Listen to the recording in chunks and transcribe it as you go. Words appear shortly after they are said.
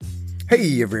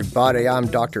Hey everybody, I'm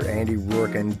Dr. Andy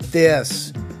Rourke, and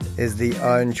this is the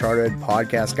Uncharted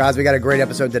Podcast. Guys, we got a great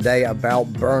episode today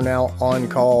about burnout on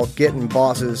call, getting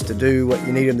bosses to do what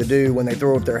you need them to do when they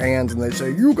throw up their hands and they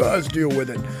say, you guys deal with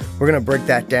it. We're going to break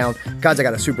that down. Guys, I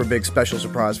got a super big special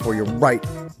surprise for you right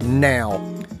now.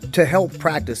 To help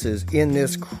practices in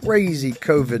this crazy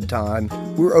COVID time,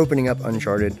 we're opening up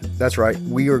Uncharted. That's right.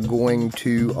 We are going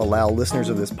to allow listeners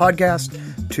of this podcast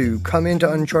to come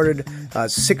into Uncharted,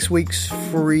 6 weeks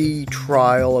free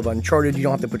trial of Uncharted. You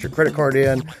don't have to put your credit card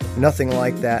in, nothing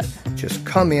like that. Just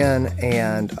come in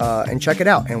and check it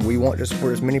out. And we want to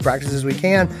support as many practices as we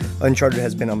can. Uncharted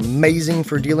has been amazing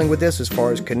for dealing with this as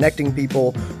far as connecting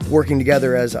people, working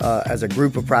together as a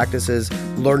group of practices,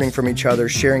 learning from each other,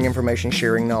 sharing information,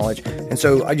 sharing knowledge. And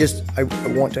so I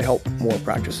want to help more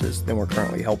practices than we're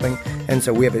currently helping. And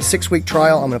so we have a 6-week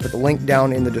trial. I'm going to put the link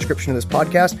down in the description of this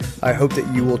podcast. I hope that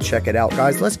you will check it out.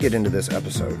 Guys, let's get into this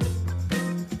episode.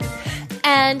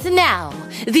 And now,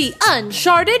 the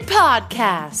Uncharted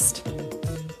Podcast.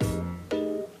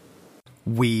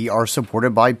 We are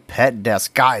supported by Pet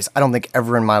Desk. Guys, I don't think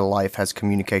ever in my life has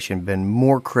communication been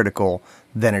more critical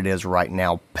than it is right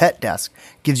now. Pet Desk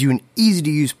gives you an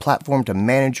easy-to-use platform to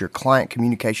manage your client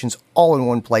communications all in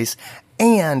one place,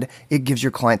 and it gives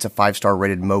your clients a 5-star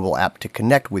rated mobile app to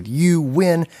connect with you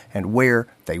when and where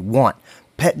they want.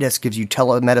 Pet Desk gives you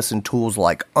telemedicine tools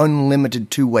like unlimited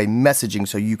two-way messaging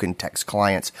so you can text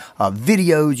clients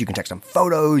videos, you can text them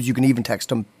photos, you can even text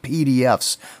them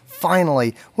PDFs.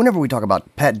 Finally, whenever we talk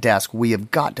about Pet Desk, we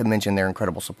have got to mention their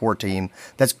incredible support team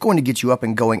that's going to get you up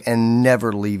and going and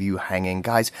never leave you hanging.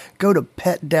 Guys, go to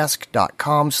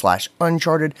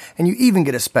petdesk.com/uncharted and you even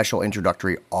get a special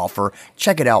introductory offer.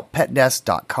 Check it out,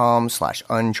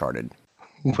 petdesk.com/uncharted.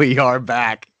 We are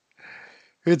back.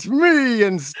 It's me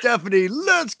and Stephanie.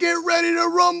 Let's get ready to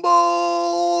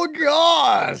rumble.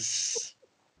 Gosh.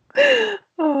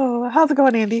 Oh, how's it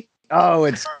going, Andy? Oh,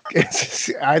 it's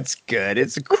good.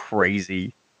 It's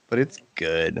crazy, but it's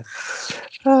good.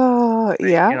 Oh,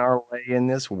 yeah. Making our way in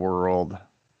this world.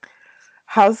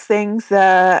 How's things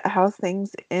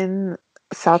in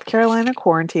South Carolina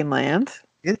quarantine land?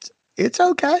 It's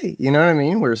okay. You know what I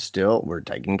mean? We're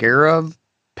taking care of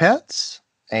pets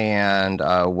and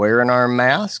wearing our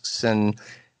masks, and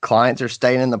clients are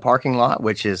staying in the parking lot,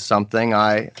 which is something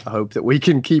I hope that we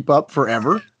can keep up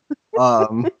forever.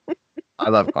 I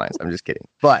love clients. I'm just kidding.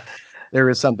 But there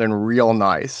is something real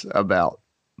nice about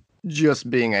just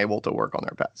being able to work on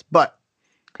their pets. But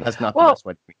that's not the best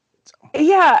way to be. So.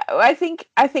 Yeah, I think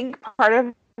part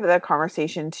of the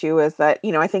conversation too is that,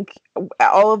 I think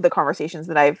all of the conversations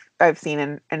that I've seen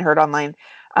and heard online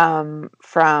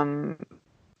from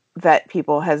vet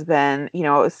people has been,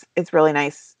 it's really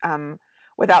nice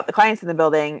without the clients in the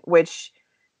building, which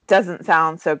doesn't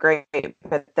sound so great,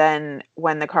 but then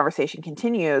when the conversation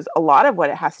continues, a lot of what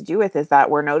it has to do with is that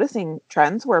we're noticing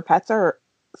trends where pets are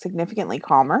significantly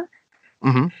calmer,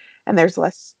 and there's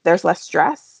less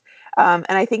stress, and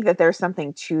I think that there's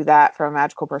something to that from a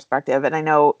magical perspective. And I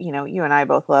know you and I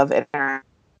both love interacting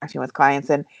with clients,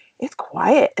 and it's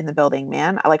quiet in the building,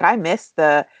 man. Like I miss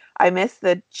the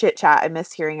chit chat. I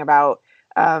miss hearing about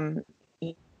how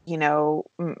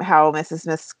Mrs.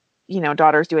 Smith's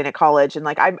daughter's doing at college. And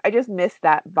like, I just miss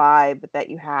that vibe that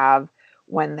you have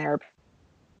when there are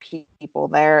people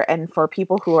there. And for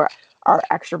people who are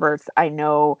extroverts, I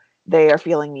know they are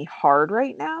feeling me hard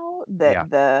right now, that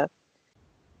the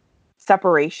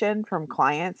separation from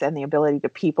clients and the ability to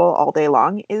people all day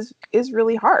long is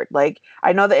really hard. Like,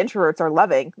 I know the introverts are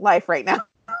loving life right now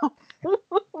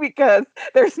because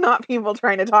there's not people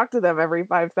trying to talk to them every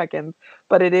 5 seconds,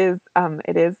 but it is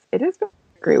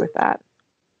agree with that.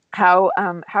 How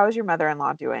is your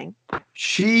mother-in-law doing?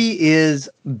 She is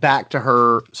back to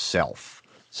herself.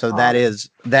 So that is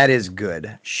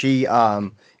good. She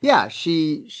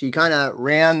she kind of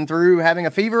ran through having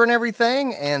a fever and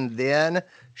everything, and then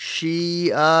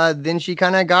she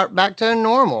kind of got back to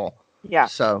normal. Yeah.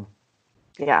 So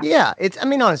yeah.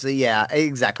 Honestly, yeah,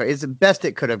 exactly. It's the best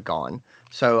it could have gone.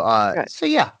 So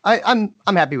yeah, I'm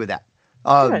happy with that.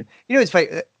 It's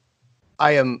funny.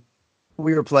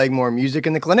 We were playing more music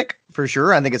in the clinic for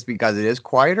sure. I think it's because it is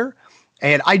quieter.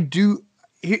 And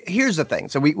here's the thing.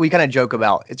 So we kind of joke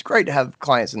about, it's great to have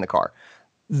clients in the car.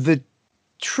 The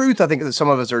truth, I think, that some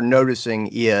of us are noticing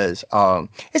is,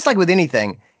 it's like with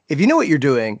anything, if you know what you're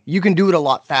doing, you can do it a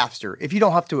lot faster if you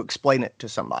don't have to explain it to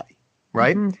somebody,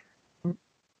 right? Mm-hmm.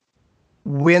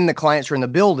 When the clients are in the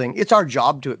building, it's our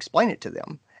job to explain it to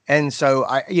them. And so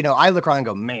I look around and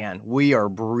go, man, we are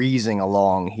breezing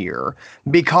along here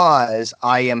because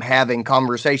I am having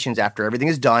conversations after everything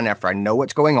is done, after I know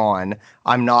what's going on.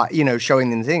 I'm not, showing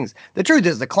them things. The truth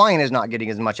is the client is not getting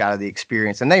as much out of the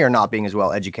experience, and they are not being as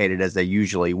well educated as they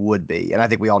usually would be. And I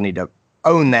think we all need to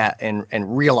own that and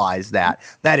realize that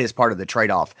that is part of the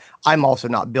trade-off. I'm also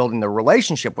not building the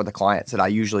relationship with the clients that I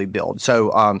usually build.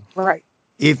 So Right.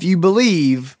 if you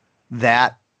believe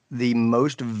that the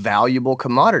most valuable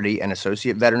commodity an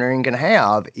associate veterinarian can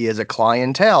have is a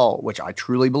clientele, which I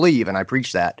truly believe, and I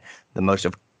preach that, the most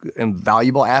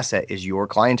valuable asset is your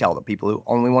clientele, the people who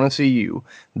only want to see you.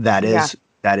 That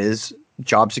is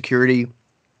job security.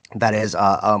 That is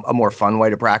a more fun way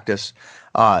to practice.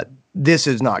 This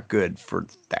is not good for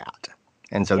that.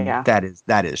 And so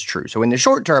that is true. So in the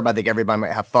short term, I think everybody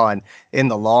might have fun. In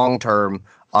the long term,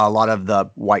 a lot of the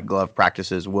white glove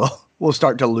practices will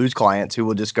start to lose clients who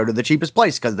will just go to the cheapest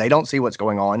place because they don't see what's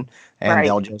going on, and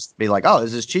they'll just be like, oh,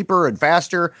 is this cheaper and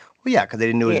faster? Well, yeah, because they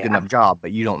didn't do as good enough job,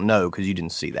 but you don't know because you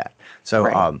didn't see that.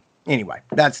 So anyway,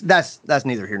 that's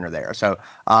neither here nor there. So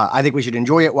I think we should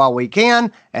enjoy it while we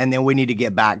can, and then we need to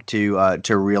get back to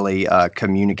really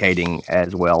communicating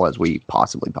as well as we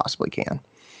possibly can.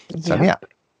 So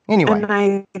anyway.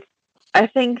 And I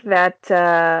think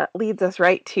that leads us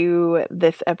right to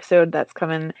this episode that's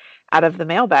coming out of the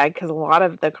mailbag, because a lot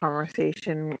of the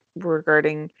conversation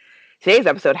regarding today's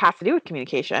episode has to do with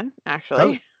communication,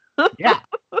 actually. Yeah.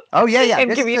 Oh yeah.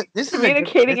 And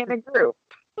communicating in a group.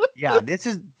 Yeah, this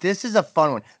is a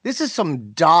fun one. This is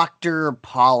some doctor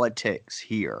politics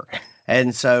here.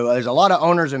 And so there's a lot of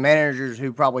owners and managers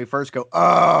who probably first go,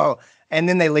 oh, and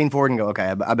then they lean forward and go,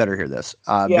 okay, I better hear this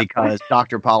because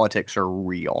doctor politics are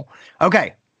real.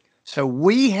 Okay, so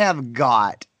we have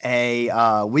got a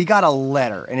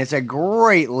letter, and it's a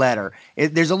great letter.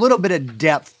 There's a little bit of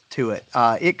depth to it.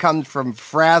 It comes from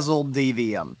Frazzled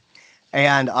DVM,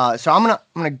 and so I'm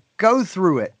gonna go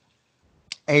through it,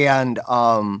 and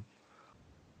I'm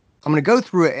gonna go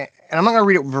through it. And I'm not going to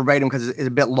read it verbatim because it's a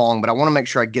bit long, but I want to make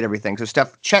sure I get everything. So,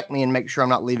 Steph, check me and make sure I'm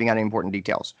not leaving out any important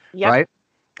details. Yep. Right?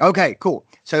 Okay, cool.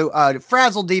 So,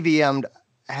 Frazzle DVM'd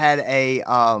had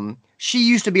she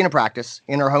used to be in a practice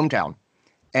in her hometown.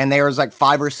 And there was like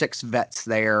 5 or 6 vets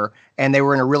there. And they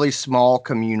were in a really small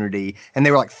community. And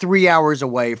they were like 3 hours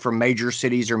away from major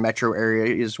cities or metro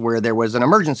areas where there was an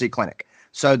emergency clinic.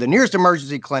 So, the nearest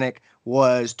emergency clinic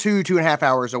was 2.5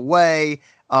 hours away.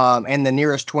 And the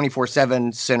nearest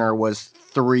 24/7 center was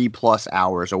 3+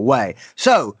 hours away.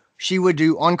 So she would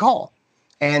do on call.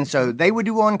 And so they would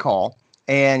do on call,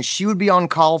 and she would be on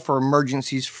call for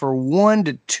emergencies for 1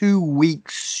 to 2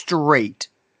 weeks straight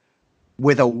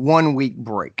with a 1-week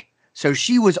break. So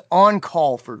she was on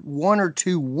call for 1 or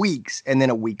 2 weeks and then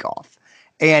a week off.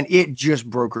 And it just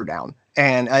broke her down.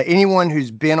 And anyone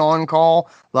who's been on call,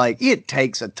 like, it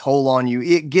takes a toll on you.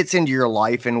 It gets into your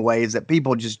life in ways that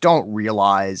people just don't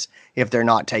realize if they're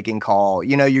not taking call.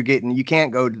 You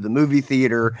can't go to the movie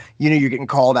theater. You're getting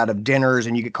called out of dinners,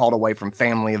 and you get called away from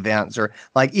family events, or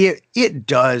like it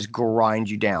does grind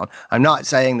you down. I'm not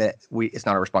saying that it's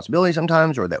not a responsibility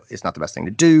sometimes, or that it's not the best thing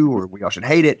to do, or we all should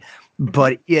hate it,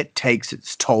 but it takes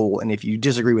its toll. And if you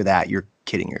disagree with that, you're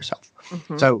kidding yourself.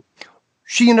 Mm-hmm. So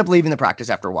she ended up leaving the practice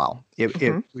after a while. It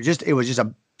was just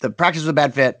the practice was a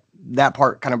bad fit. That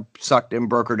part kind of sucked and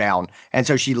broke her down. And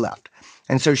so she left.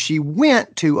 And so she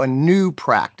went to a new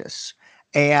practice,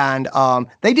 and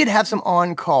they did have some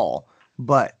on call,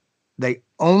 but they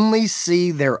only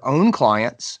see their own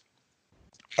clients,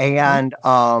 and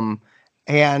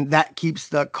that keeps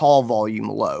the call volume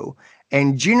low.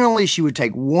 And generally she would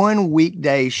take 1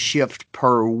 weekday shift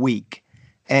per week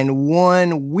and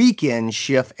 1 weekend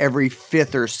shift every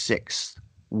 5th or 6th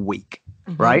week,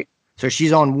 right? So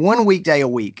she's on 1 weekday a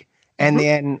week, and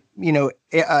then,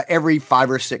 every 5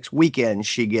 or 6 weekends,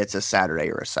 she gets a Saturday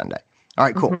or a Sunday. All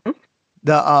right, cool.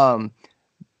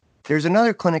 There's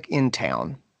another clinic in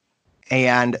town,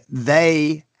 and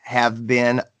they have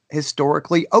been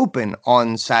historically open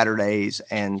on Saturdays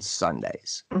and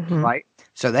Sundays, right?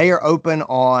 So they are open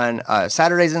on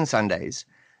Saturdays and Sundays.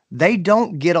 They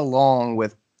don't get along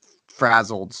with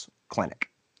Frazzled's clinic.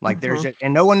 Like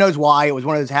and no one knows why. It was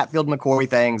one of those Hatfield McCoy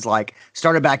things, like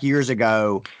started back years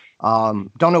ago.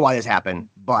 Don't know why this happened,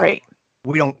 but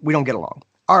we don't get along.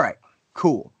 All right,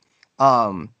 cool.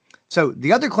 So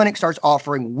the other clinic starts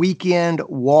offering weekend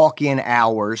walk-in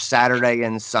hours, Saturday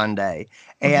and Sunday.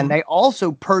 And they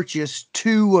also purchase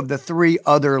 2 of the 3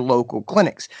 other local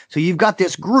clinics. So you've got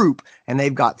this group, and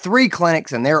they've got 3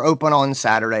 clinics, and they're open on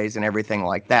Saturdays and everything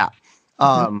like that.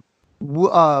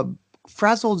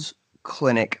 Frazzled's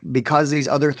clinic, because these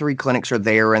other 3 clinics are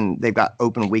there and they've got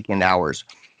open weekend hours,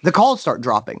 the calls start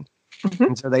dropping.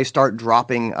 And so they start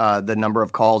dropping the number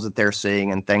of calls that they're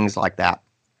seeing and things like that.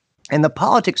 And the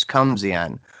politics comes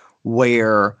in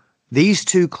where these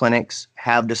two clinics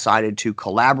have decided to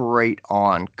collaborate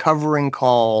on covering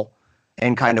call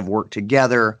and kind of work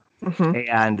together.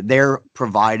 And they're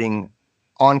providing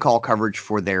on-call coverage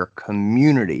for their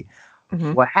community.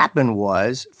 What happened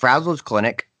was Frazzle's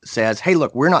clinic says, hey,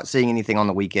 look, we're not seeing anything on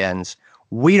the weekends.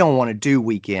 We don't want to do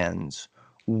weekends.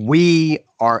 We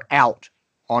are out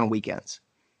on weekends.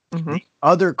 The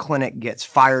other clinic gets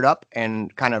fired up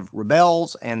and kind of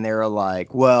rebels, and they're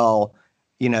like, well,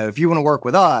 if you want to work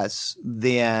with us,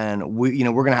 then we're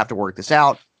going to have to work this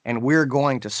out, and we're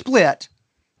going to split.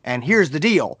 And here's the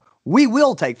deal. We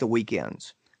will take the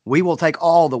weekends. We will take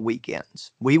all the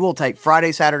weekends. We will take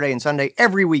Friday, Saturday, and Sunday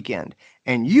every weekend.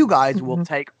 And you guys will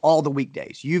take all the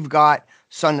weekdays. You've got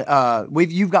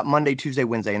you've got Monday, Tuesday,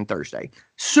 Wednesday, and Thursday.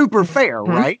 Super fair,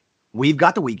 right? We've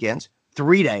got the weekends,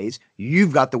 3 days.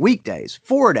 You've got the weekdays,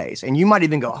 4 days. And you might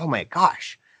even go, oh my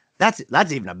gosh, that's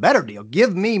even a better deal.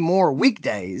 Give me more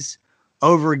weekdays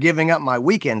over giving up my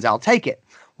weekends. I'll take it.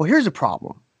 Well, here's a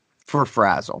problem for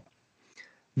Frazzle.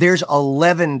 There's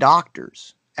 11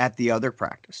 doctors at the other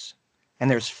practice, and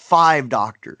there's 5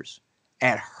 doctors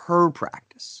at her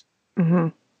practice.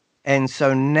 And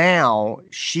so now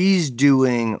she's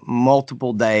doing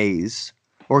multiple days,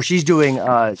 or she's doing,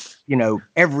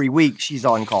 every week she's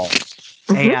on call.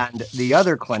 And the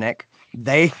other clinic,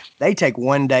 they take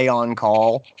 1 day on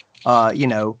call,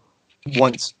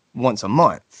 once a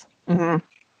month.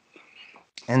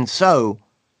 And so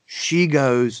she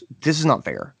goes, this is not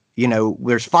fair.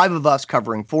 There's 5 of us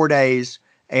covering 4 days,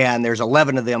 and there's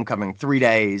 11 of them covering 3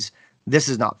 days. This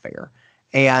is not fair.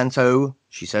 And so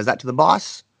she says that to the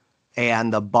boss,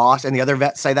 and the boss and the other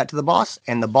vets say that to the boss,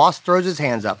 and the boss throws his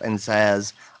hands up and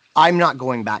says, I'm not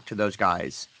going back to those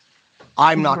guys.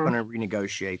 I'm not going to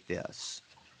renegotiate this.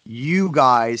 You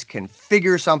guys can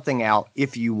figure something out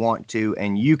if you want to,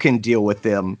 and you can deal with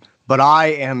them, but I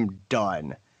am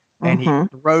done. And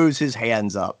he throws his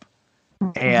hands up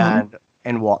and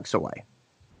walks away.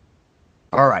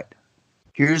 All right.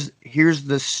 Here's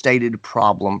the stated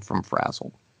problem from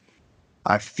Frazzle.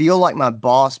 I feel like my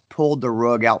boss pulled the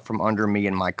rug out from under me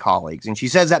and my colleagues. And she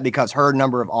says that because her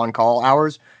number of on-call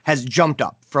hours has jumped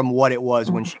up from what it was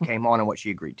when she came on and what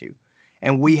she agreed to.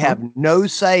 And we have no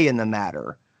say in the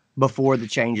matter before the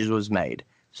changes was made.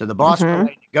 So the boss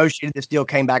negotiated this deal,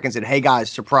 came back and said, hey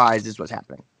guys, surprise, this is what's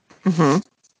happening.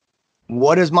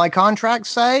 What does my contract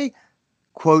say?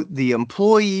 Quote, the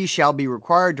employee shall be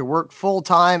required to work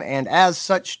full-time and as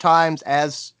such times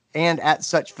as and at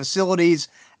such facilities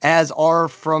as are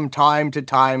from time to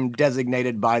time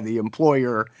designated by the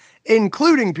employer,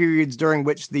 including periods during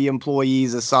which the employee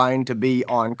is assigned to be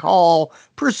on call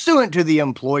pursuant to the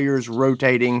employer's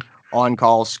rotating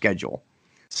on-call schedule.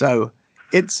 So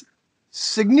it's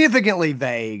significantly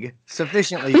vague,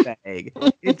 sufficiently vague.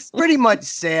 It pretty much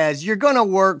says you're going to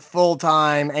work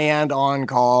full-time and on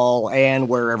call and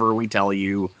wherever we tell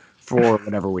you for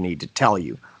whatever we need to tell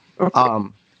you.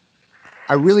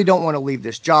 I really don't want to leave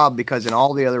this job because in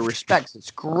all the other respects,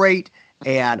 it's great.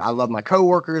 And I love my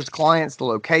coworkers, clients, the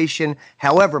location.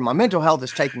 However, my mental health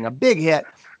is taking a big hit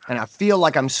and I feel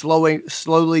like I'm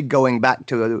slowly going back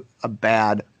to a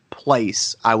bad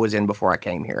place I was in before I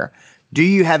came here. Do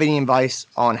you have any advice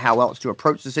on how else to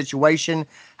approach the situation?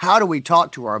 How do we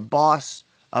talk to our boss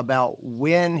about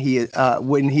when he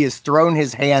has thrown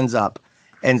his hands up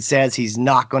and says he's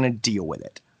not going to deal with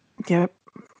it? Yep.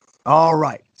 All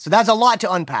right. So that's a lot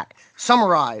to unpack.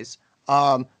 Summarize.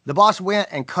 The boss went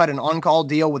and cut an on-call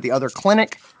deal with the other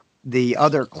clinic. The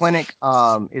other clinic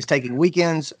is taking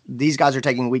weekends. These guys are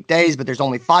taking weekdays, but there's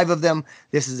only 5 of them.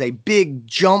 This is a big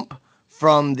jump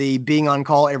from the being on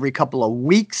call every couple of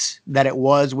weeks that it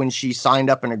was when she signed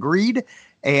up and agreed.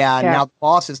 And now the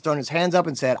boss has thrown his hands up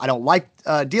and said, I don't like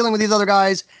dealing with these other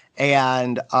guys,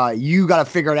 and you got to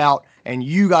figure it out, and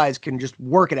you guys can just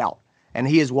work it out. And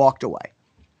he has walked away.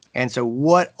 And so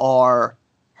what are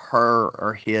her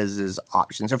or his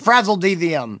options? So Frazzle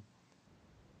DVM,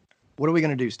 what are we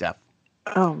going to do, Steph?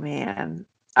 Oh, man.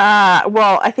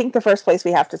 Well, I think the first place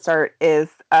we have to start is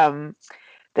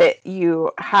that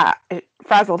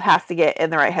Frazzled has to get in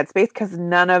the right headspace because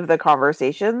none of the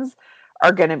conversations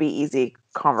are going to be easy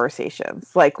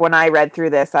conversations. Like when I read through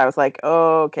this, I was like,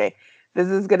 oh, okay, this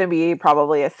is going to be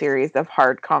probably a series of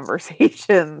hard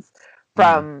conversations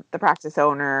from the practice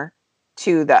owner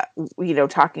to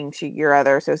talking to your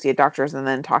other associate doctors and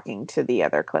then talking to the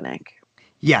other clinic.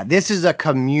 Yeah, this is a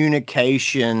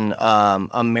communication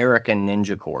American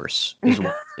Ninja course is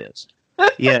what it is.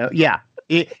 Yeah,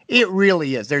 it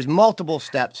really is. There's multiple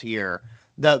steps here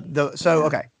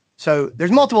So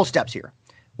there's multiple steps here.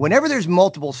 Whenever there's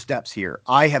multiple steps here,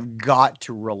 I have got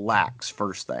to relax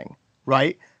first thing,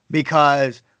 right?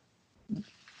 Because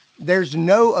there's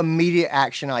no immediate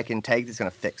action I can take that's going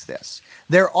to fix this.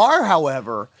 There are,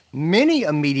 however, many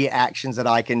immediate actions that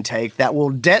I can take that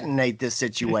will detonate this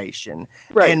situation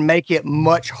and make it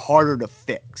much harder to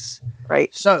fix.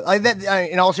 Right. So, like that,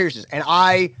 in all seriousness, and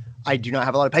I do not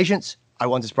have a lot of patience. I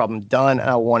want this problem done, and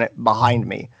I want it behind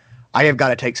me. I have got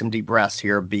to take some deep breaths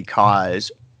here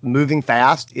because moving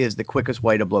fast is the quickest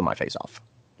way to blow my face off.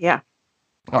 Yeah.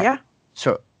 Right. Yeah.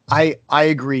 So I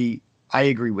agree. I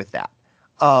agree with that.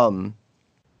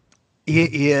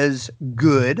 It is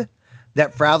good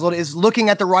that Frazzled is looking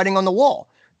at the writing on the wall.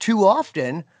 Too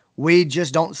often, we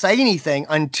just don't say anything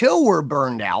until we're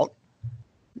burned out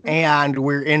and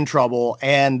we're in trouble.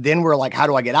 And then we're like, how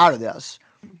do I get out of this?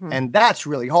 Mm-hmm. And that's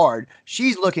really hard.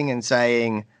 She's looking and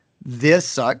saying, this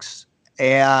sucks.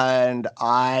 And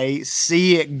I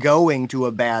see it going to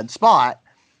a bad spot.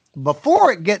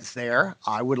 Before it gets there,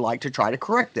 I would like to try to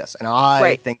correct this. And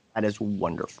I think that is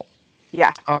wonderful.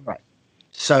 Yeah. All right.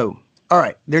 So, all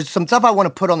right. There's some stuff I want to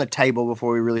put on the table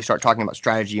before we really start talking about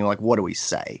strategy and like, what do we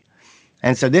say?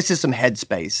 And so this is some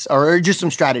headspace or just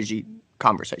some strategy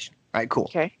conversation. All right, cool.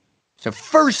 Okay. So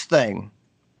first thing,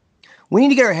 we need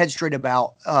to get our head straight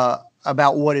about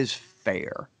what is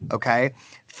fair. Okay.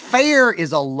 Fair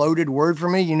is a loaded word for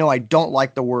me. You know, I don't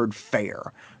like the word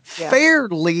fair. Yeah. Fair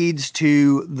leads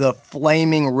to the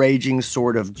flaming, raging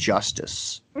sword of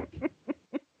justice.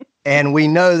 And we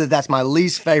know that that's my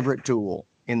least favorite tool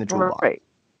in the toolbox.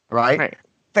 Right?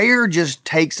 Fair just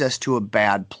takes us to a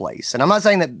bad place. And I'm not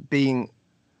saying that being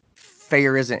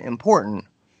fair isn't important,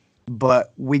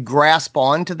 but we grasp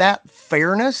onto that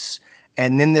fairness,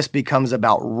 and then this becomes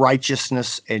about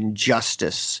righteousness and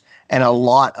justice. And a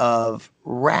lot of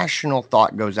rational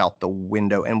thought goes out the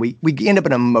window, and we end up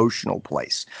in an emotional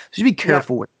place. So just be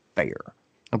careful with fair.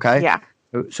 Okay? Yeah.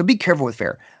 So be careful with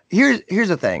fair. Here's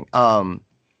the thing.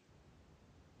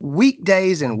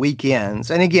 Weekdays and weekends,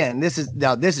 and again, this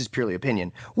is purely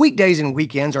opinion. Weekdays and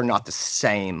weekends are not the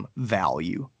same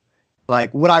value.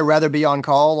 Like, would I rather be on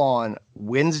call on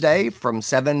Wednesday from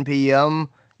 7 p.m.,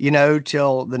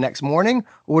 till the next morning?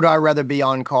 Or would I rather be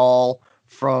on call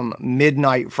from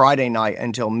midnight Friday night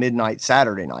until midnight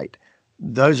Saturday night?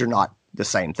 Those are not the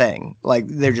same thing. Like,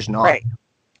 they're just not. Right.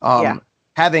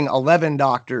 Having 11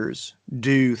 doctors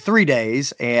do 3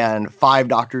 days and 5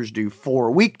 doctors do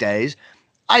 4 weekdays,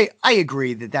 I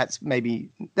agree that's maybe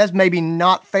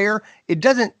not fair.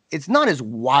 It's not as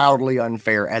wildly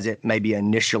unfair as it maybe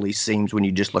initially seems when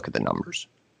you just look at the numbers,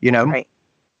 Right.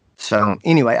 So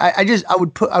anyway, I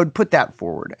would put that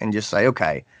forward and just say,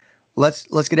 okay, let's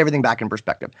get everything back in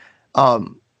perspective.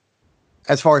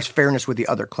 As far as fairness with the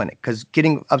other clinic, because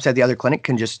getting upset at the other clinic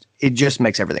just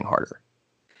makes everything harder.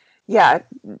 Yeah,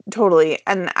 totally.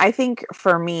 And I think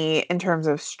for me, in terms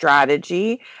of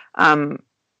strategy,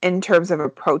 in terms of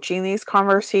approaching these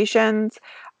conversations,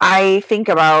 I think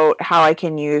about how I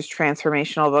can use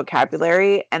transformational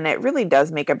vocabulary, and it really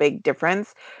does make a big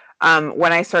difference.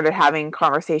 When I started having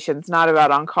conversations, not about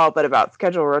on-call, but about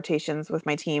schedule rotations with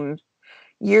my team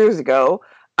years ago,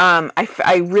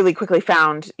 I really quickly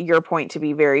found your point to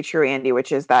be very true, Andy,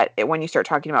 which is that when you start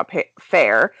talking about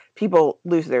fair, people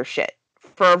lose their shit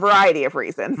for a variety of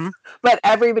reasons. Mm-hmm. But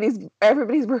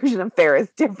everybody's version of fair is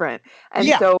different. And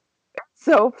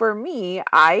so for me,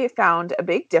 I found a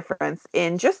big difference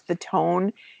in just the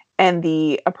tone and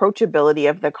the approachability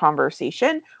of the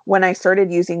conversation when I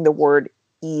started using the word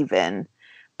even,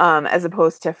 as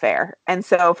opposed to fair. And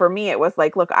so for me, it was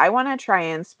like, look, I want to try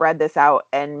and spread this out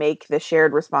and make the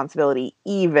shared responsibility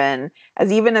even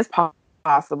as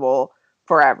possible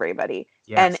for everybody.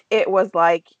 Yes. And it was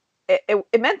like, it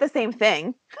meant the same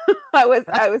thing. I was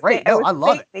saying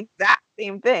the exact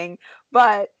same thing,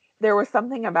 but there was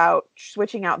something about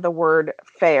switching out the word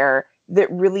fair that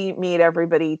really made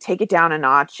everybody take it down a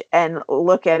notch and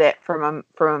look at it from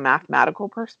a mathematical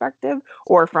perspective,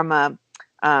 or from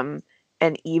an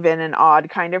even and odd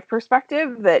kind of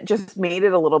perspective, that just made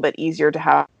it a little bit easier to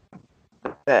have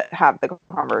the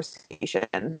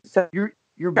conversation. So your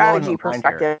strategy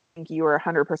perspective, I think you were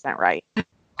 100% right.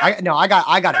 I got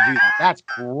to do that. That's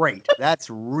great.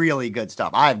 That's really good stuff.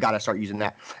 I've got to start using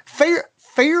that.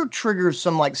 Fair triggers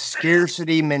some like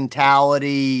scarcity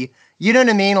mentality. You know what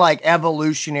I mean? Like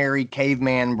evolutionary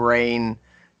caveman brain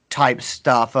type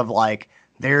stuff of like,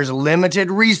 there's limited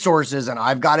resources and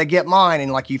I've got to get mine.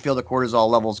 And like, you feel the cortisol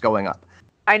levels going up.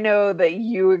 I know that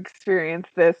you experience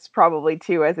this probably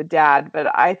too as a dad,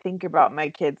 but I think about my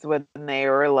kids when they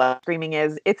were screaming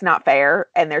is it's not fair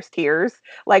and there's tears.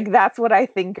 Like that's what I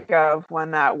think of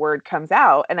when that word comes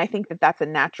out. And I think that that's a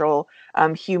natural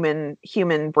human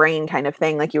brain kind of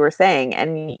thing, like you were saying,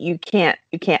 and you can't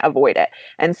avoid it.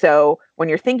 And so when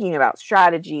you're thinking about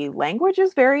strategy, language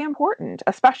is very important,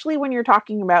 especially when you're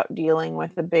talking about dealing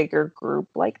with a bigger group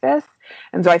like this.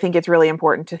 And so I think it's really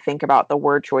important to think about the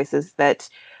word choices that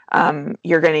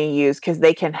you're going to use, because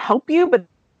they can help you, but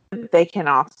they can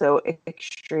also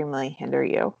extremely hinder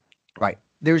you. Right.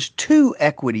 There's two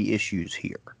equity issues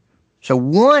here. So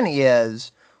one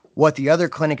is what the other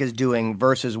clinic is doing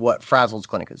versus what Frazzled's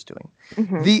clinic is doing.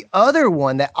 Mm-hmm. The other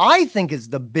one that I think is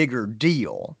the bigger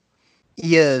deal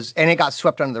is, and it got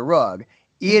swept under the rug,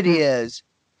 it is,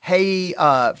 hey,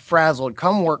 Frazzled,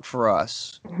 come work for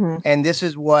us. And this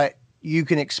is what you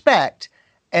can expect.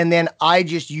 And then I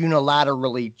just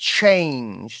unilaterally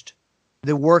changed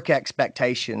the work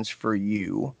expectations for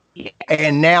you. Yeah.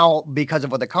 And now, because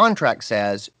of what the contract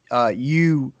says,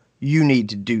 you need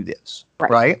to do this,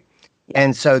 right? Yeah.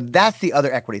 And so that's the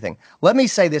other equity thing. Let me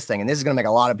say this thing, and this is going to make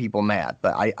a lot of people mad,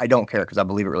 but I don't care because I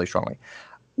believe it really strongly.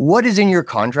 What is in your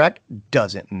contract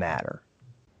doesn't matter.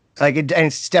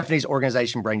 And Stephanie's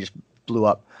organization brain just blew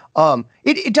up.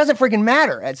 It doesn't freaking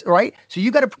matter, right? So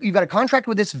you got a contract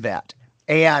with this vet,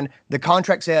 and the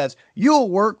contract says you'll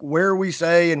work where we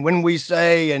say and when we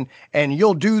say, and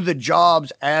you'll do the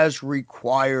jobs as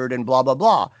required, and blah blah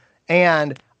blah.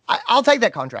 And I'll take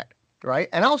that contract, right?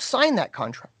 And I'll sign that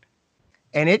contract.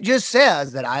 And it just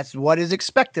says that that's what is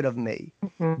expected of me.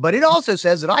 But it also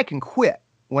says that I can quit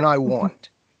when I want.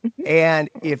 And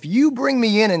if you bring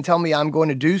me in and tell me I'm going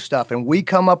to do stuff, and we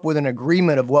come up with an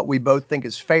agreement of what we both think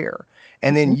is fair,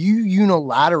 and then you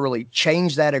unilaterally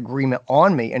change that agreement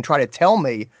on me and try to tell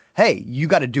me, hey, you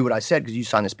got to do what I said because you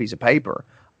signed this piece of paper,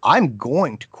 I'm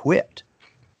going to quit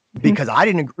because I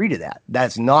didn't agree to that.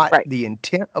 That's not the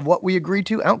intent of what we agreed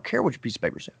to. I don't care what your piece of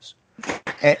paper says.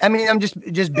 And, I mean, I'm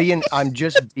just being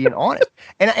honest.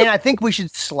 And I think we should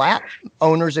slap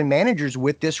owners and managers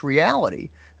with this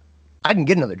reality. I can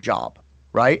get another job,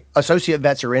 right? Associate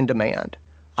vets are in demand.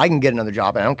 I can get another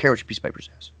job, and I don't care what your piece of paper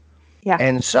says. Yeah.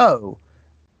 And so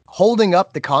holding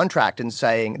up the contract and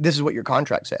saying, this is what your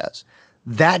contract says,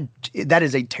 that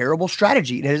is a terrible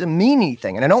strategy. It doesn't mean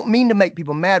anything. And I don't mean to make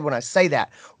people mad when I say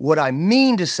that. What I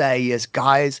mean to say is,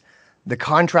 guys, the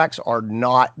contracts are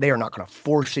not going to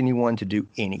force anyone to do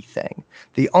anything.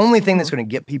 The only thing that's going to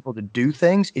get people to do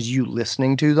things is you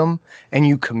listening to them and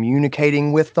you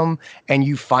communicating with them and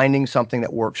you finding something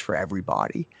that works for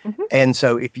everybody. And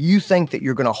so if you think that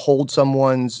you're going to hold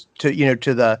someone's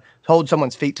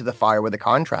feet to the fire with a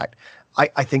contract,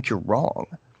 I think you're wrong.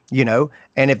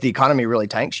 And if the economy really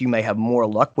tanks, you may have more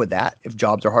luck with that if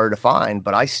jobs are harder to find.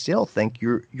 But I still think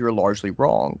you're largely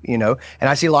wrong, And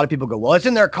I see a lot of people go, well, it's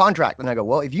in their contract. And I go,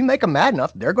 well, if you make them mad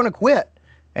enough, they're going to quit.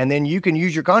 And then you can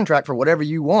use your contract for whatever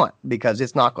you want because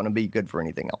it's not going to be good for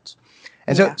anything else.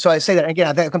 And so I say that, again,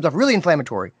 I think it comes off really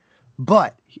inflammatory.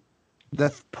 But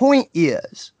the point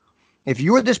is, if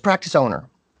you're this practice owner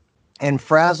and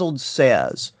Frazzled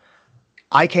says,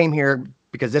 I came here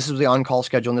because this is the on-call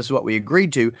schedule and this is what we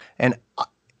agreed to, and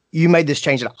you made this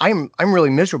change, and I'm really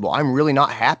miserable. I'm really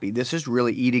not happy. This is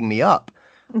really eating me up.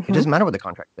 It doesn't matter what the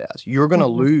contract says. You're going to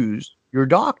lose your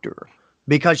doctor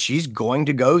because she's going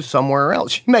to go somewhere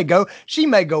else. She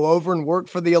may go over and work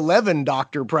for the 11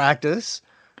 doctor practice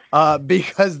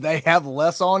because they have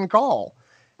less on-call.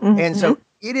 And so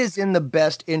it is in the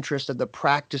best interest of the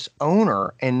practice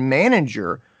owner and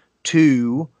manager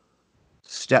to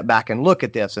step back and look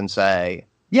at this and say,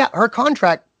 yeah, her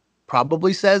contract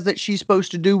probably says that she's supposed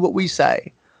to do what we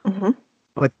say.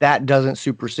 But that doesn't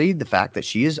supersede the fact that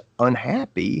she is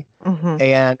unhappy.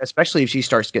 And especially if she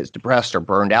starts to get depressed or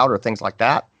burned out or things like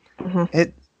that,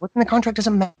 what's in the contract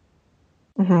doesn't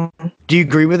matter. Do you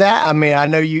agree with that? I mean, I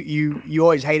know you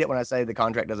always hate it when I say the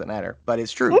contract doesn't matter, but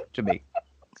it's true to me.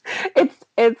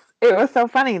 It was so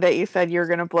funny that you said you're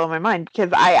going to blow my mind,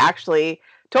 because I actually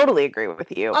totally agree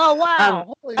with you. Oh,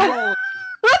 wow. Holy moly.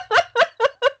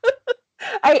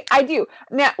 I do.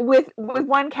 Now, with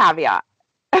one caveat.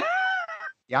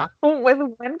 Yeah. With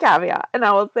one caveat. And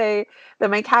I will say that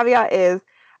my caveat is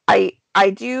I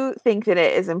do think that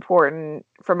it is important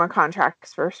from a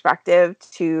contract's perspective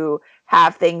to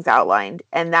have things outlined.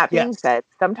 And that being said,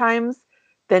 sometimes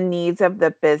the needs of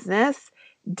the business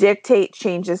dictate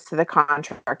changes to the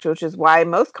contract, which is why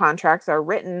most contracts are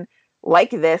written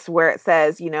like this, where it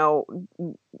says, the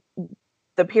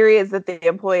periods that the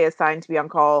employee is assigned to be on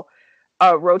call,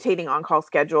 rotating on-call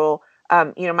schedule,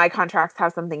 my contracts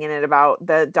have something in it about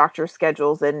the doctor's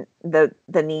schedules and the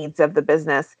needs of the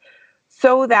business,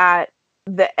 so that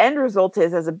the end result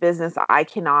is, as a business, I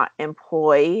cannot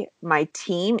employ my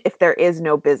team if there is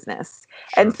no business.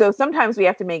 Sure. And so sometimes we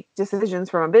have to make decisions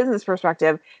from a business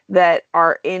perspective that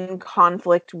are in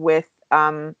conflict with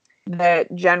the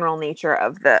general nature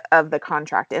of the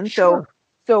contract. And Sure.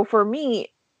 so for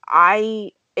me,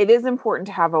 it is important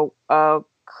to have a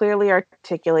clearly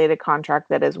articulated contract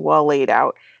that is well laid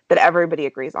out, that everybody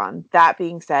agrees on. That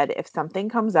being said, if something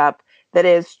comes up that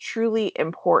is truly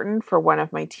important for one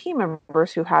of my team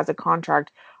members who has a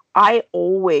contract, I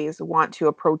always want to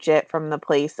approach it from the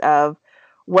place of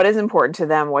what is important to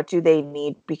them, what do they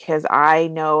need, because I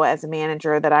know as a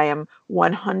manager that I am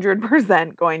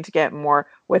 100% going to get more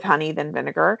with honey than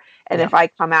vinegar. And Yeah. if I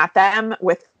come at them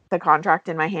with the contract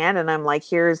in my hand and I'm like,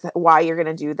 here's why you're going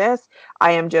to do this,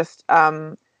 I am just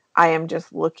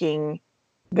looking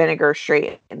vinegar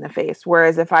straight in the face.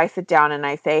 Whereas if I sit down and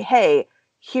I say, hey,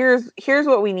 here's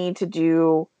what we need to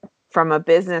do from a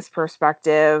business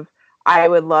perspective, I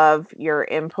would love your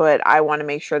input. I want to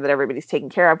make sure that everybody's taken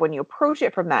care of. When you approach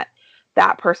it from that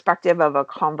perspective of a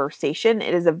conversation,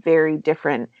 it is a very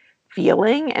different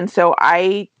feeling. And so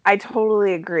I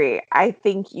totally agree. I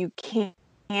think you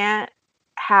can't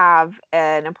have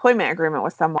an employment agreement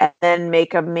with someone and then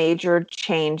make a major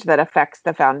change that affects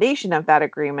the foundation of that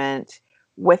agreement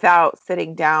without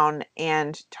sitting down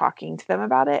and talking to them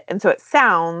about it. And so it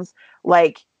sounds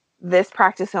like this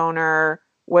practice owner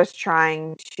was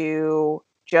trying to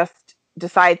just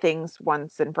decide things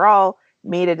once and for all,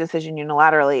 made a decision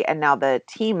unilaterally, and now the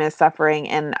team is suffering.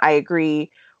 And I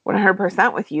agree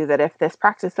 100% with you that if this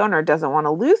practice owner doesn't want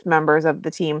to lose members of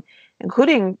the team,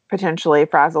 including potentially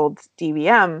frazzled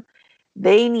DVM,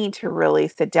 they need to really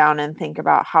sit down and think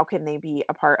about how can they be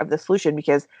a part of the solution,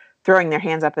 because throwing their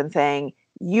hands up and saying,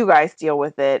 you guys deal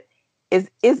with it is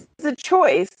a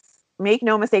choice. Make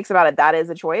no mistakes about it. That is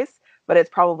a choice, but it's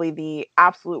probably the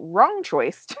absolute wrong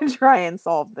choice to try and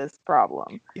solve this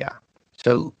problem. Yeah.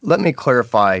 So let me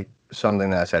clarify something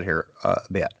that I said here a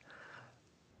bit.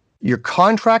 Your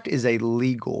contract is a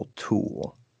legal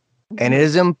tool, and it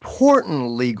is an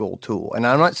important legal tool. And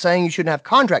I'm not saying you shouldn't have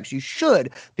contracts. You should,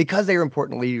 because they are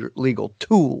important legal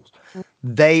tools.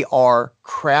 They are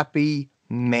crappy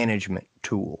management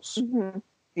tools. Mm-hmm.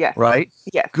 Yes. Right?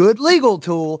 Yes. Good legal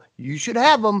tool. You should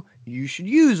have them. You should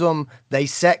use them. They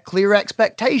set clear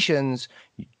expectations.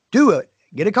 Do it.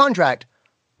 Get a contract.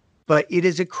 But it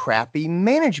is a crappy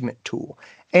management tool.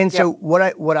 And so what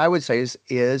I would say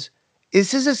is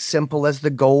this is as simple as the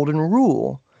golden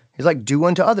rule. It's like do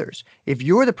unto others. If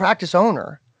you're the practice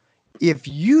owner, if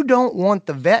you don't want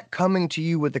the vet coming to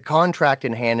you with the contract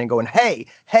in hand and going,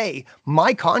 hey,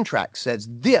 my contract says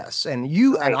this, and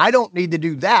and I don't need to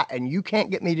do that, and you can't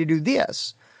get me to do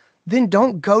this, then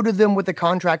don't go to them with the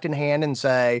contract in hand and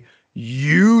say,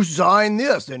 you sign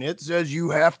this, and it says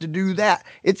you have to do that.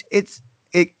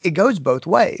 It goes both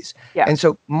ways. Yeah. And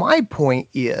so my point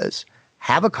is,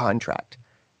 have a contract.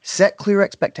 Set clear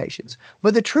expectations.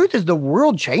 But the truth is the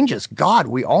world changes. God,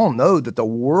 we all know that the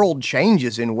world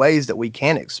changes in ways that we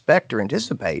can't expect or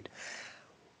anticipate.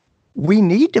 We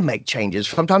need to make changes,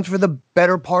 sometimes for the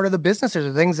better part of the business.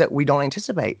 There's things that we don't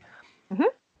anticipate. Mm-hmm.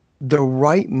 The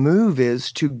right move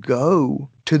is to go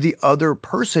to the other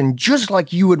person, just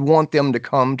like you would want them to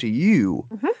come to you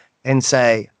and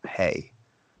say, hey,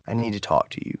 I need to talk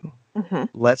to you.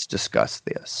 Let's discuss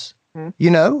this. You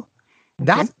know?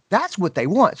 That's what they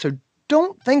want. So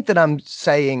don't think that I'm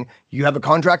saying you have a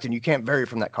contract and you can't vary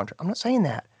from that contract. I'm not saying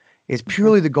that. It's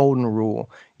purely the golden rule.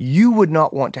 You would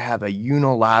not want to have a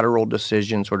unilateral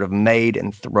decision sort of made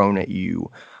and thrown at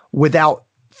you without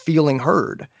feeling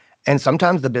heard. And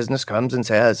sometimes the business comes and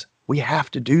says, we have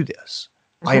to do this.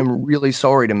 I am really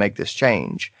sorry to make this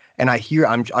change. And I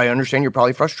understand you're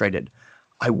probably frustrated.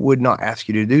 I would not ask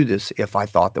you to do this if I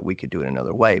thought that we could do it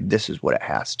another way. This is what it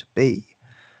has to be.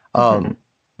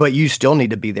 But you still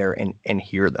need to be there and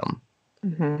hear them.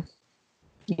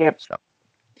 Yep. So,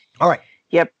 all right.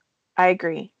 Yep. I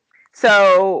agree.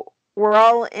 So we're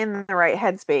all in the right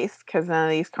headspace because none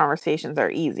of these conversations are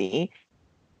easy.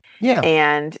 Yeah.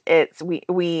 And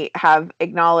we have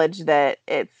acknowledged that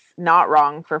it's not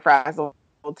wrong for Frazzle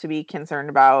to be concerned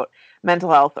about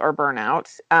mental health or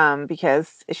burnout,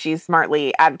 because she's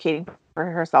smartly advocating for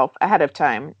herself ahead of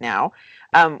time now.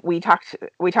 We talked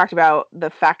about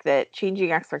the fact that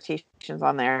changing expectations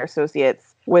on their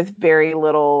associates with very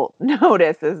little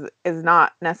notice is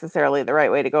not necessarily the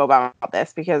right way to go about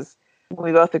this, because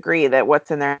we both agree that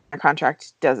what's in their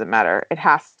contract doesn't matter. It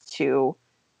has to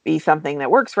be something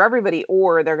that works for everybody,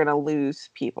 or they're going to lose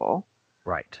people.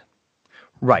 Right.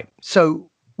 Right. So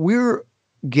we're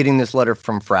getting this letter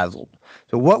from Frazzled.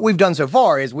 So what we've done so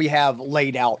far is we have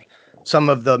laid out some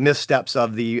of the missteps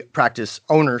of the practice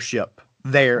ownership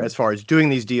there as far as doing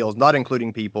these deals, not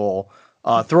including people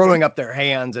throwing up their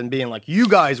hands and being like, you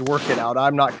guys work it out.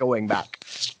 I'm not going back.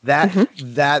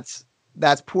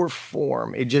 That's poor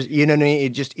form. It just, you know what I mean? It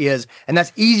just is. And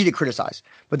that's easy to criticize.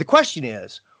 But the question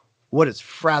is, what does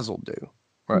Frazzled do?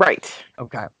 Right.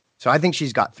 Okay. So I think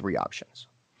she's got 3 options.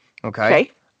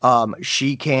 Okay.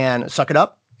 She can suck it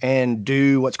up and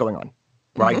do what's going on,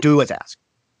 right? Do what's asked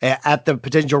at the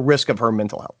potential risk of her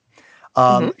mental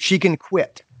health. She can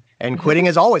quit, and quitting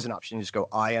is always an option. You just go,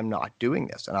 I am not doing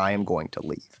this and I am going to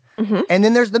leave. And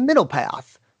then there's the middle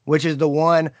path, which is the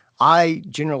one I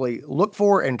generally look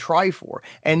for and try for,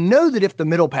 and know that if the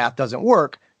middle path doesn't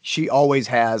work, she always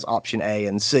has option A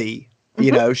and C.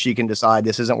 You know, she can decide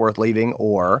this isn't worth leaving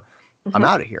or I'm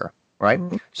out of here. Right.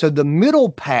 So the middle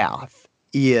path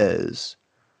is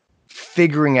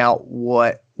figuring out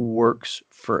what works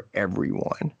for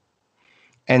everyone.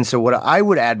 And so what I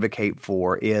would advocate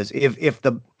for is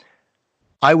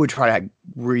I would try to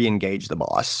re-engage the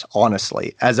boss,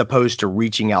 honestly, as opposed to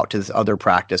reaching out to this other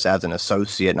practice as an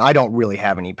associate. And I don't really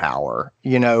have any power,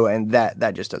 you know, and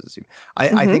that just doesn't seem,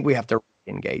 I think we have to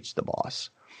engage the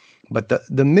boss. But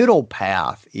the middle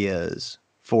path is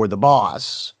for the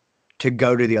boss to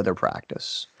go to the other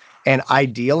practice. And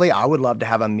ideally, I would love to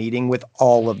have a meeting with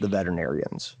all of the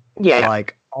veterinarians. Yeah.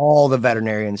 Like all the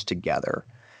veterinarians together.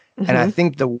 And I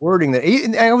think the wording that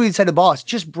I always said to the boss,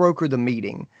 just broker the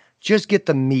meeting. Just get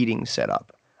the meeting set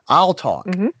up. I'll talk.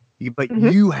 But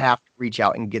you have to reach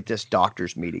out and get this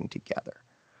doctor's meeting together.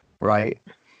 Right.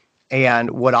 And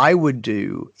what I would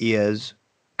do is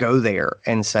go there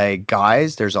and say,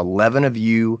 guys, there's 11 of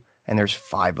you and there's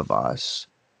 5 of us.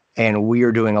 And we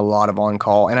are doing a lot of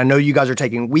on-call. And I know you guys are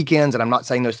taking weekends, and I'm not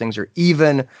saying those things are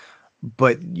even,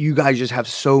 but you guys just have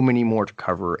so many more to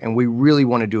cover. And we really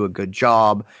want to do a good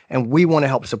job. And we want to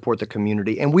help support the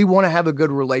community. And we want to have a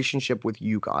good relationship with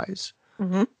you guys.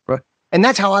 Right? And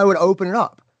that's how I would open it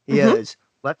up, is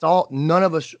none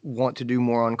of us want to do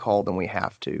more on-call than we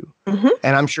have to.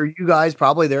 And I'm sure you guys,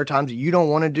 probably there are times that you don't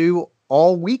want to do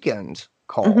all weekend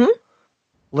call.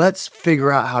 Let's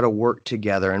figure out how to work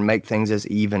together and make things as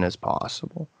even as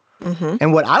possible.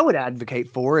 And what I would advocate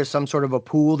for is some sort of a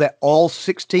pool that all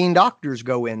 16 doctors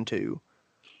go into.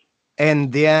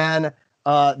 And then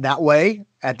that way,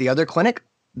 at the other clinic,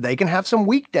 they can have some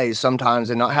weekdays sometimes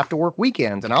and not have to work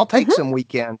weekends. And I'll take some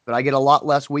weekends, but I get a lot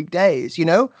less weekdays, you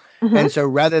know? And so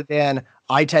rather than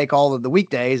I take all of the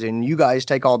weekdays and you guys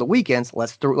take all the weekends,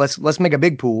 let's make a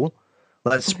big pool.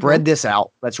 Let's spread this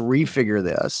out. Let's refigure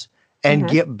this. And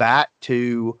get back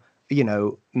to, you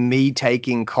know, me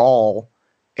taking call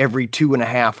every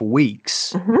 2.5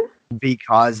 weeks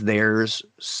because there's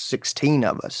 16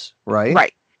 of us, right?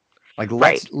 Right. Like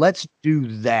let's do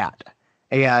that.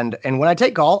 And when I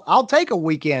take call, I'll take a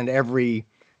weekend every,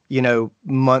 you know,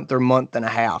 month or month and a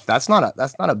half. That's not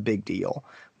a big deal.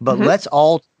 But let's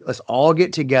all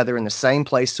get together in the same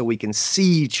place so we can see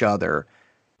each other.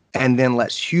 And then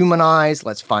let's humanize,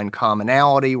 let's find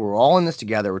commonality. We're all in this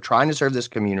together. We're trying to serve this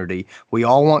community. We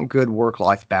all want good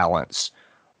work-life balance.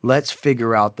 Let's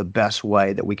figure out the best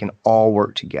way that we can all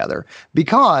work together.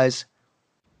 Because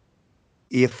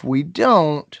if we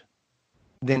don't,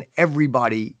 then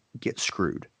everybody gets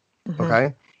screwed.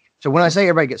 Okay? So when I say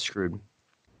everybody gets screwed,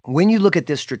 when you look at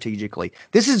this strategically,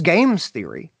 this is games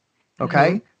theory.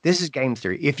 Okay? This is games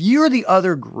theory. If you're the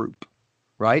other group,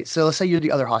 right? So let's say you're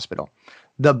the other hospital.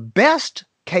 The best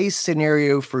case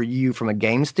scenario for you from a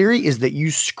games theory is that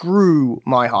you screw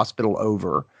my hospital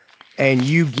over and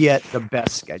you get the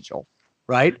best schedule,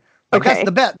 right? Like that's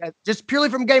the best. Just purely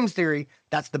from games theory,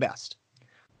 that's the best.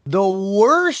 The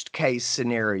worst case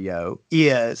scenario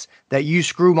is that you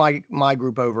screw my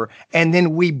group over and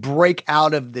then we break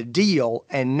out of the deal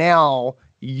and now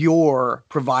you're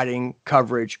providing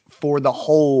coverage for the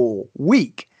whole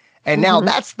week. And now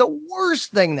that's the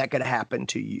worst thing that could happen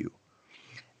to you.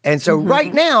 And so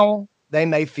right now, they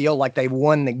may feel like they've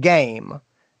won the game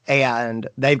and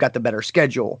they've got the better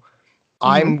schedule.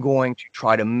 I'm going to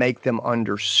try to make them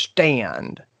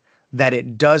understand that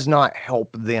it does not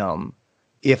help them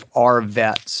if our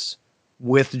vets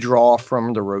withdraw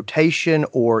from the rotation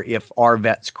or if our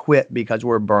vets quit because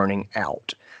we're burning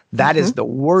out. That is the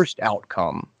worst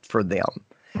outcome for them.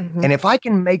 And if I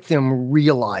can make them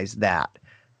realize that,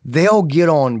 they'll get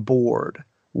on board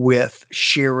with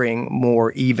sharing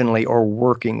more evenly or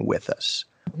working with us,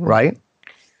 right?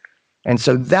 And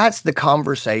so that's the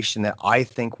conversation that I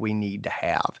think we need to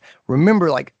have. Remember,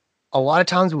 like, a lot of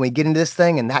times when we get into this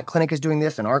thing and that clinic is doing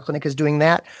this and our clinic is doing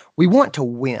that, we want to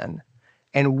win.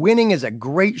 And winning is a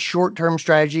great short-term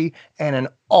strategy and an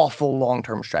awful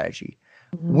long-term strategy.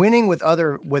 Winning with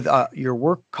your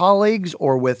work colleagues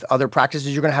or with other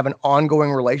practices you're going to have an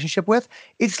ongoing relationship with,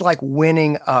 it's like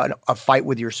winning a fight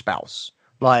with your spouse.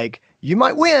 Like, you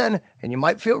might win and you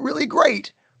might feel really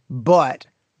great, but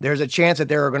there's a chance that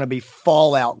there are going to be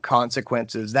fallout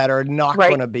consequences that are not Right.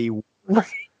 going to be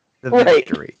worth the Right.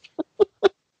 victory.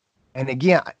 And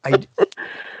again,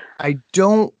 I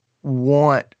don't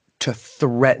want to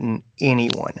threaten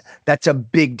anyone. That's a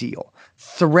big deal.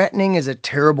 Threatening is a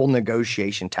terrible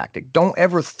negotiation tactic. Don't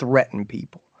ever threaten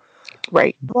people.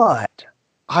 Right. But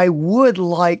I would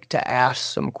like to ask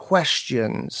some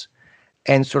questions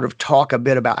and sort of talk a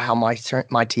bit about how my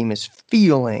team is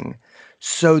feeling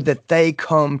so that they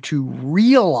come to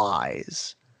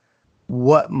realize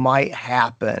what might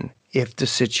happen if the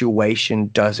situation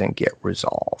doesn't get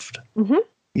resolved. Mm-hmm.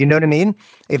 You know what I mean?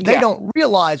 If they Yeah. don't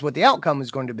realize what the outcome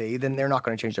is going to be, then they're not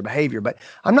going to change their behavior. But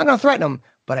I'm not going to threaten them,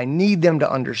 but I need them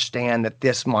to understand that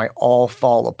this might all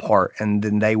fall apart and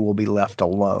then they will be left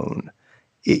alone.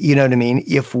 You know what I mean?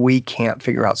 If we can't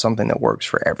figure out something that works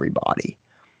for everybody.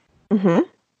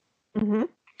 Mm-hmm. Mm-hmm.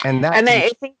 And that's And I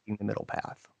think the middle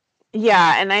path.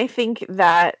 Yeah, and I think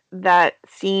that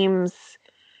seems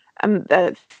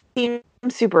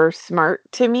super smart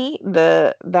to me.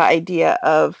 The idea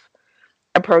of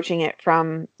approaching it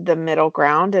from the middle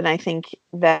ground, and I think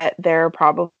that there are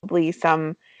probably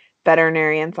some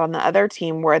veterinarians on the other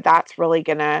team where that's really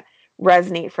going to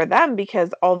resonate for them,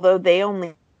 because although they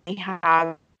only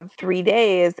have 3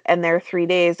 days and their 3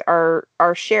 days are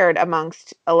shared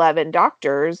amongst 11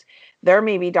 doctors, there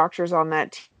may be doctors on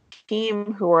that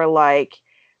team who are like,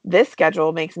 this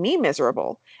schedule makes me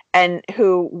miserable, and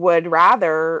who would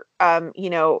rather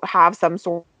have some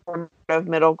sort of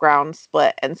middle ground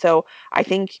split. And so I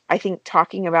think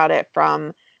talking about it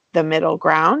from the middle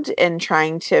ground and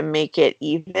trying to make it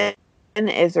even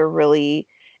is a really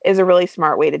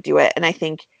smart way to do it. And I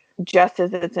think just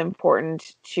as it's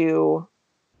important to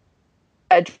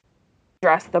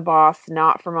address the boss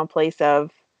not from a place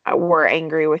of we're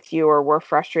angry with you or we're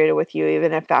frustrated with you,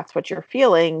 even if that's what you're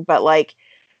feeling, but like,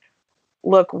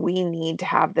 look, we need to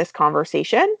have this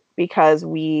conversation because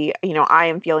I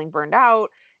am feeling burned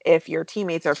out. If your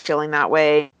teammates are feeling that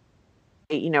way,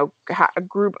 a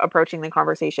group approaching the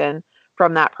conversation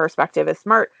from that perspective is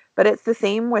smart. But it's the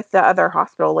same with the other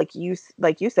hospital, like you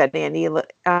said, Andy.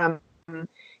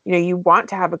 You want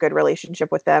to have a good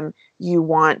relationship with them. You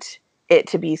want it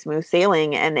to be smooth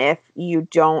sailing, and if you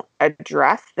don't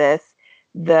address this,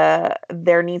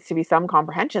 there needs to be some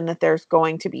comprehension that there's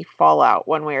going to be fallout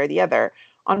one way or the other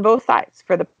on both sides,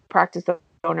 for the practice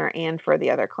owner and for the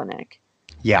other clinic.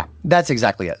 Yeah, that's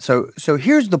exactly it. So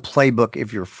here's the playbook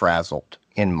if you're frazzled,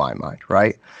 in my mind,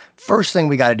 right? First thing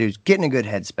we got to do is get in a good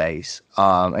headspace.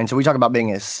 And so we talk about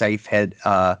being a safe head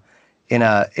in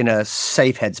a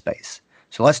safe headspace.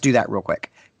 So let's do that real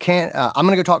quick. I'm going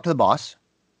to go talk to the boss.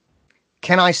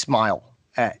 Can I smile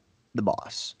at the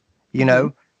boss? You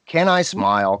know, can I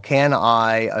smile? Can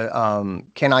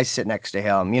I sit next to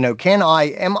him? Am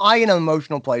I in an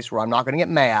emotional place where I'm not going to get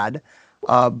mad,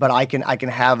 but I can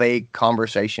have a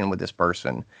conversation with this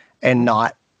person and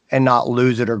not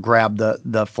lose it or grab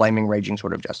the flaming raging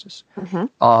sword of justice.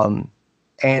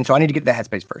 And so I need to get that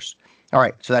headspace first. All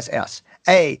right, so that's S.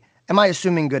 A, am I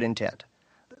assuming good intent?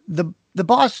 The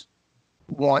boss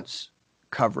wants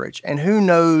coverage, and who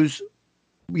knows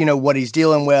what he's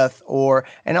dealing with,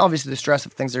 and obviously the stress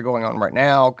of things that are going on right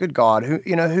now. Good God,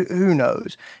 who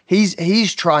knows?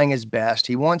 He's trying his best.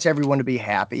 He wants everyone to be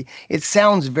happy. It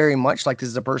sounds very much like this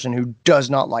is a person who does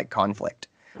not like conflict.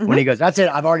 When he goes, that's it,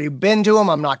 I've already been to him,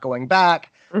 I'm not going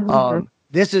back.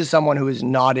 This is someone who is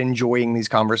not enjoying these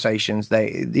conversations.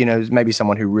 They, maybe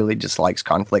someone who really dislikes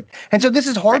conflict. And so this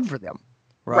is hard for them,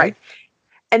 right?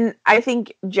 And I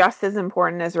think just as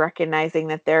important as recognizing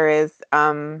that there is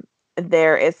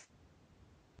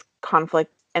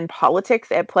conflict and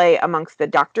politics at play amongst the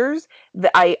doctors,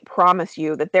 that I promise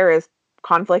you that there is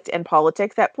conflict and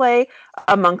politics at play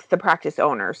amongst the practice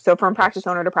owners. So from practice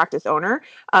owner to practice owner,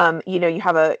 you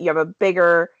have a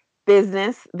bigger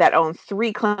business that owns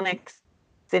 3 clinics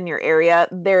in your area.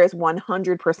 There is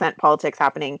 100% politics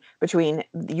happening between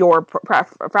your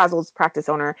frazzled practice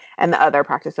owner and the other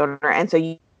practice owner. And so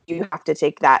you have to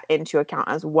take that into account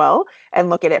as well and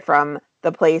look at it from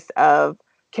the place of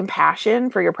compassion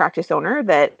for your practice owner,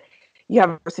 that you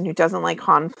have a person who doesn't like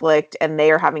conflict and they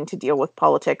are having to deal with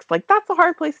politics. Like, that's a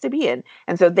hard place to be in.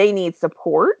 And so they need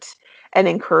support and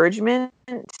encouragement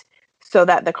so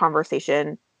that the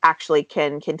conversation actually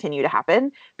can continue to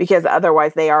happen, because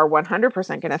otherwise they are 100%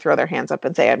 going to throw their hands up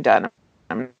and say, I'm done.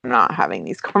 I'm not having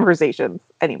these conversations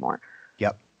anymore.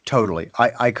 Yep. Totally.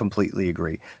 I completely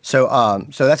agree. So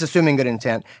so that's assuming good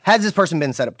intent. Has this person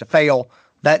been set up to fail?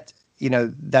 That,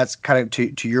 that's kind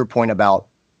of to your point about,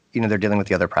 they're dealing with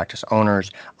the other practice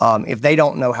owners. If they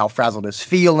don't know how Frazzled is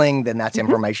feeling, then that's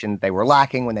information they were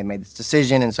lacking when they made this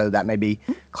decision. And so that may be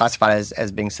classified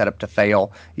as being set up to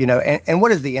fail, and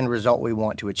what is the end result we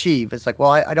want to achieve? It's like,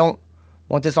 well, I don't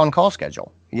want this on-call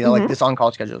schedule, like this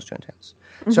on-call schedule is too intense.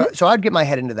 So I'd get my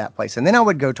head into that place, and then I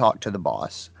would go talk to the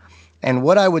boss. And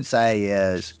what I would say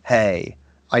is, hey,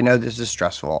 I know this is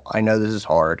stressful. I know this is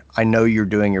hard. I know you're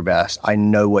doing your best. I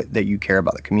know that you care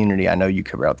about the community. I know you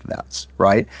care about the vets,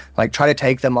 right? Like, try to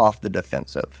take them off the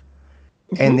defensive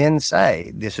and then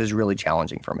say, this is really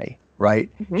challenging for me, right?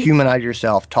 Humanize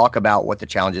yourself. Talk about what the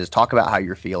challenge is. Talk about how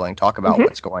you're feeling. Talk about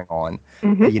what's going on.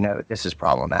 This is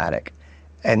problematic.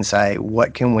 And say,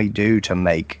 what can we do to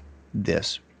make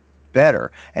this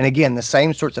better? And again, the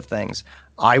same sorts of things.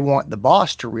 I want the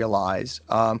boss to realize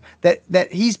that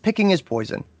he's picking his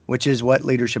poison, which is what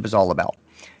leadership is all about.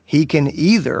 He can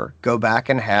either go back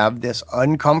and have this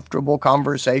uncomfortable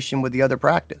conversation with the other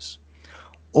practice,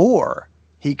 or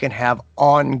he can have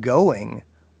ongoing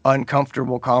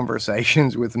uncomfortable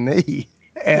conversations with me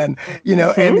and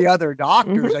and the other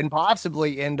doctors, and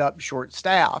possibly end up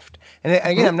short-staffed. And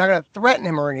again, I'm not going to threaten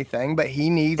him or anything, but he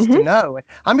needs to know. And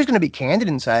I'm just going to be candid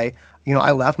and say,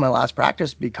 I left my last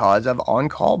practice because of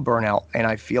on-call burnout, and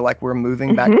I feel like we're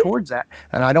moving back towards that.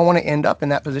 And I don't want to end up in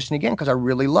that position again because I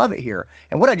really love it here.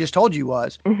 And what I just told you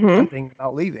was, I'm thinking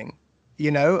about leaving.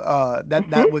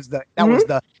 That was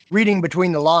the reading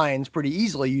between the lines pretty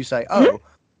easily. You say, oh,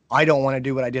 I don't want to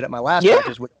do what I did at my last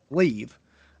practice, which is leave.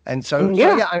 And so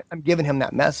I'm giving him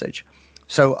that message.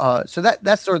 So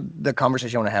that's sort of the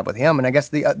conversation I want to have with him. And I guess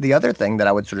the other thing that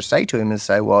I would sort of say to him is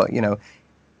say, well,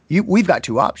 we've got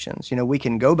two options. We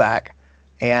can go back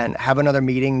and have another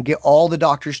meeting, get all the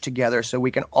doctors together so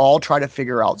we can all try to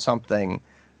figure out something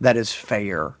that is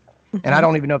fair. And I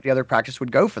don't even know if the other practice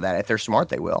would go for that. If they're smart,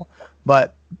 they will.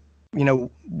 But,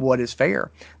 what is fair?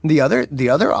 The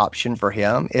other option for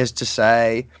him is to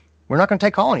say, we're not going to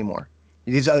take call anymore.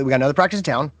 We got another practice in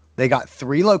town. They got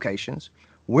 3 locations.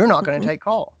 We're not going to take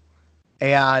call.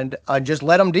 And just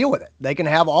let them deal with it. They can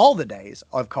have all the days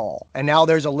of call. And now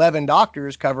there's 11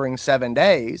 doctors covering 7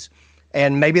 days,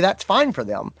 and maybe that's fine for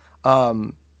them.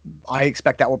 I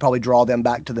expect that will probably draw them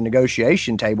back to the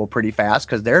negotiation table pretty fast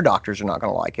because their doctors are not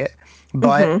going to like it.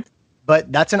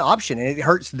 But that's an option, and it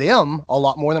hurts them a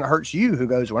lot more than it hurts you, who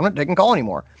goes, well, I'm not taking call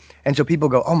anymore. And so people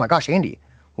go, oh my gosh, Andy,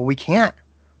 well, we can't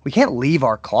leave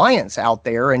our clients out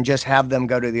there and just have them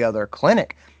go to the other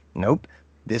clinic. Nope.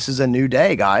 This is a new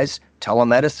day, guys.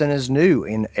 Telemedicine is new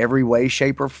in every way,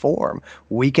 shape, or form.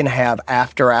 We can have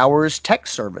after-hours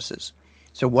text services.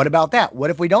 So what about that? What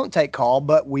if we don't take call,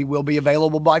 but we will be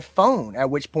available by phone,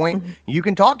 at which point you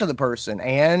can talk to the person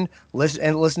and listen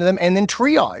to them, and then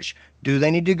triage. Do they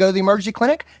need to go to the emergency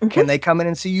clinic? Can they come in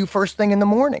and see you first thing in the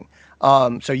morning?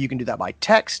 So you can do that by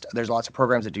text. There's lots of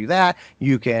programs that do that.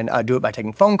 You can do it by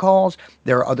taking phone calls.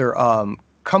 There are other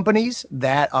companies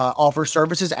that offer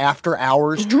services after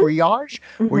hours triage,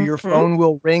 where your phone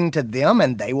will ring to them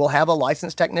and they will have a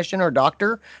licensed technician or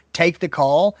doctor take the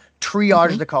call,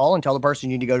 triage the call, and tell the person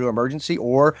you need to go to emergency,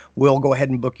 or we'll go ahead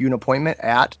and book you an appointment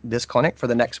at this clinic for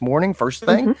the next morning, first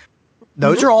thing.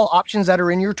 Those are all options that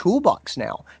are in your toolbox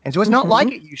now. And so it's not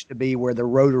like it used to be where the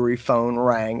rotary phone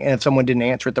rang and if someone didn't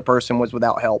answer it, the person was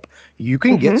without help. You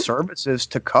can get services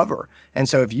to cover. And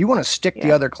so if you want to stick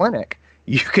the other clinic,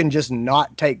 you can just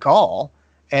not take call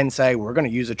and say, we're going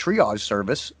to use a triage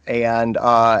service and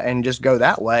just go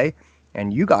that way.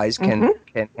 And you guys can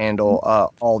handle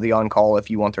all the on-call if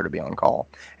you want there to be on-call.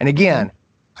 And again,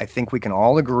 I think we can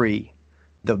all agree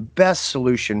the best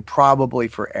solution probably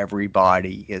for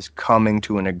everybody is coming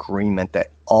to an agreement that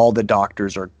all the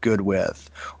doctors are good with,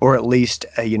 or at least,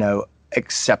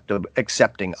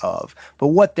 accepting of. But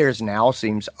what there's now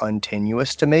seems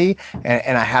untenuous to me,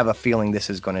 and I have a feeling this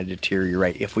is going to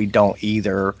deteriorate if we don't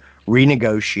either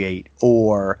renegotiate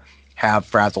or have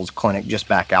Frazzled's clinic just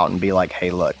back out and be like,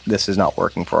 hey, look, this is not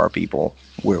working for our people.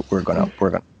 We're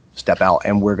gonna step out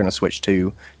and we're gonna switch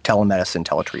to telemedicine,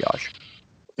 teletriage.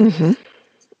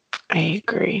 I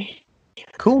agree.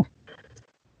 Cool.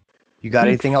 You got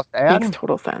anything else to add? Makes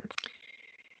total sense.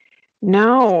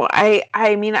 No,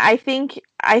 I mean, I think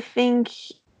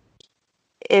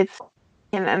it's,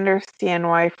 can understand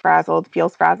why Frazzled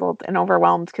feels frazzled and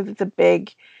overwhelmed, because it's a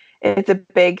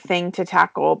big thing to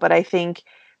tackle. But I think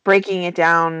breaking it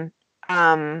down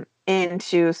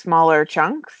into smaller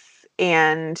chunks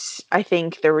And I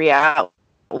think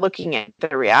looking at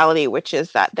the reality, which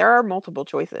is that there are multiple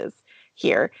choices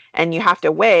here, and you have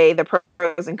to weigh the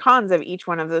pros and cons of each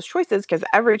one of those choices, because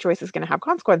every choice is going to have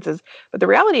consequences. But the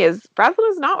reality is Brazil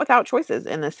is not without choices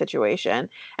in this situation.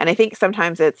 And I think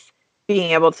sometimes it's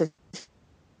being able to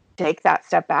take that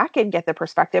step back and get the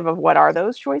perspective of what are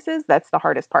those choices. That's the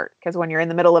hardest part, because when you're in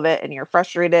the middle of it and you're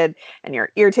frustrated and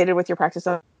you're irritated with your practice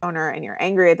owner and you're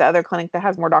angry at the other clinic that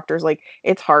has more doctors, like,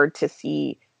 it's hard to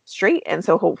see straight. And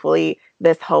so hopefully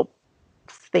this helps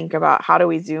think about, how do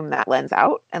we zoom that lens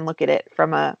out and look at it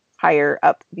from a higher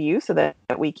up view, so that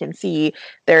we can see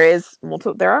there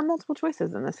are multiple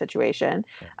choices in this situation.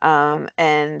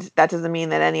 And that doesn't mean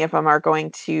that any of them are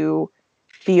going to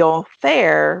feel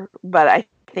fair, but I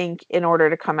think in order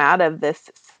to come out of this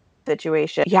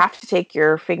situation, you have to take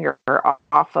your finger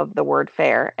off of the word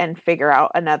fair and figure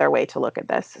out another way to look at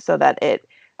this, so that it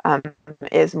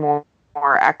is more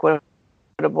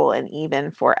equitable and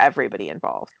even for everybody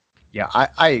involved. Yeah,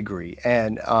 I agree.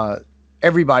 And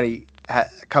everybody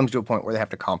comes to a point where they have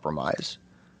to compromise.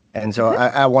 And so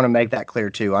I want to make that clear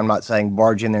too. I'm not saying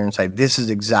barge in there and say, this is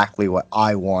exactly what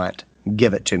I want,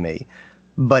 give it to me.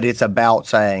 But it's about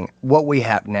saying what we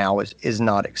have now is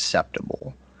not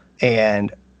acceptable.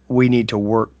 And we need to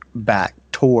work back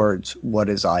towards what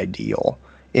is ideal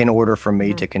in order for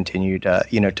me to continue to,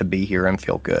 to be here and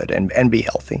feel good and be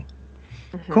healthy.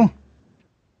 Cool.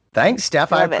 Thanks,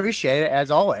 Steph. I appreciate it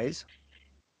as always.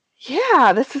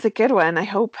 Yeah, this is a good one. I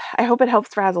hope it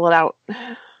helps razzle it out.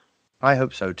 I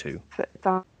hope so too.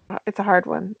 It's a hard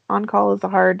one. On call is a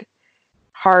hard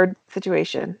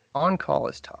situation. On call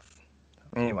is tough.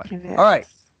 Anyway, all right.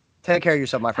 Take care of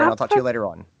yourself, my friend. I'll talk to you later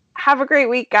on. Have a great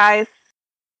week, guys.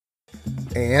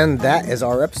 And that is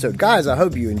our episode. Guys, I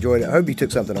hope you enjoyed it. I hope you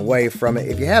took something away from it.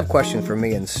 If you have questions for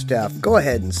me and Steph, go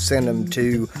ahead and send them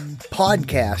to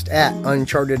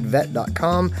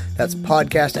podcast@unchartedvet.com. That's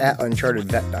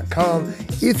podcast@unchartedvet.com.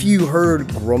 If you heard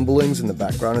grumblings in the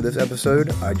background of this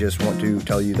episode, I just want to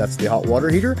tell you that's the hot water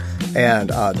heater. And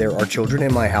there are children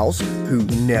in my house who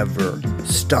never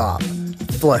stop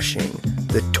flushing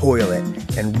the toilet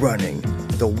and running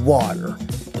the water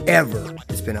ever.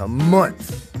 It's been a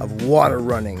month of water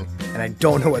running, and I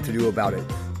don't know what to do about it.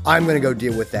 I'm going to go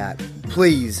deal with that.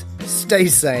 Please stay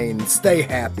sane, stay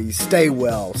happy, stay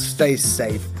well, stay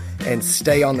safe, and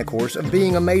stay on the course of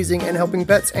being amazing and helping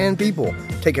pets and people.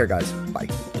 Take care, guys. Bye.